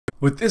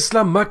With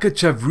Islam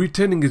Makhachev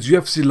retaining his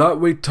UFC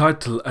lightweight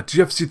title at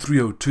UFC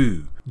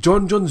 302,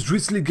 Jon Jones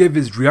recently gave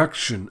his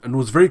reaction and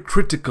was very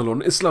critical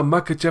on Islam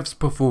Makhachev's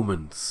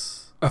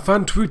performance. A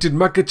fan tweeted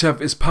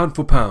Makhachev is pound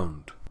for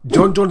pound.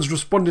 Jon Jones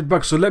responded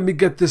back, so let me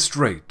get this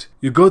straight.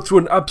 You go through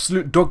an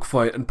absolute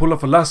dogfight and pull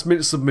off a last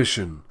minute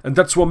submission, and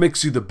that's what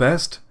makes you the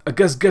best? I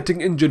guess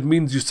getting injured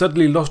means you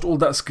suddenly lost all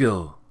that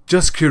skill.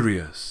 Just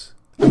curious.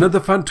 Another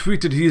fan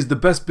tweeted he is the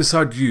best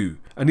beside you,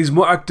 and he's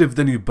more active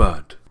than you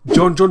bud.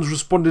 Jon Jones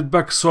responded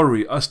back,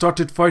 sorry, I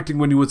started fighting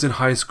when he was in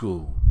high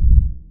school.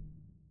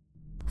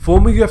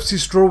 Former UFC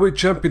strawweight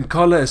champion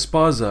Carla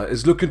Esparza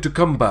is looking to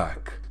come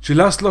back. She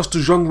last lost to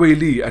Zhang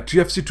Weili at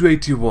UFC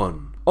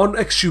 281. On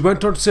X she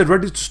went on to say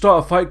ready to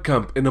start a fight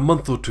camp in a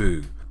month or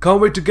two. Can't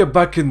wait to get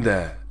back in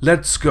there.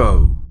 Let's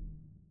go.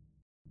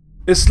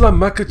 Islam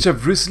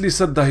Makhachev recently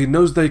said that he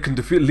knows that he can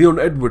defeat Leon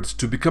Edwards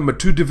to become a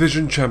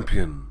 2-division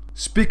champion.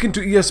 Speaking to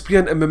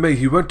ESPN MMA,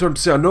 he went on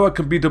to say, I know I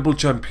can be double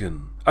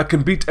champion. I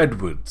can beat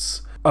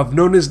Edwards. I've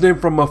known his name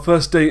from my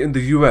first day in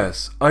the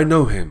US. I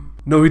know him.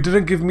 No, he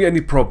didn't give me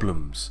any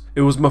problems.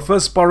 It was my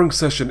first sparring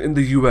session in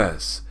the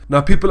US. Now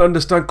people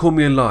understand, call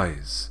me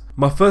lies.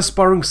 My first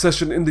sparring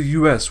session in the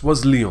US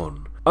was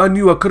Leon. I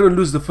knew I couldn't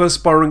lose the first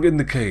sparring in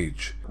the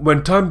cage.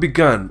 When time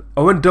began,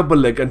 I went double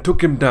leg and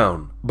took him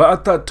down. But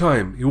at that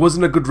time, he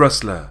wasn't a good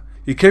wrestler.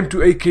 He came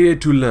to AKA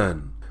to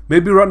learn.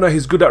 Maybe right now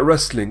he's good at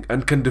wrestling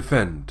and can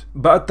defend.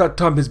 But at that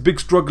time his big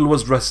struggle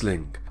was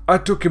wrestling. I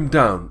took him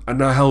down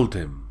and I held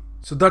him.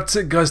 So that's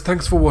it guys,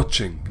 thanks for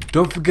watching.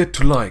 Don't forget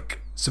to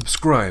like,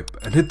 subscribe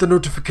and hit the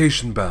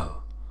notification bell.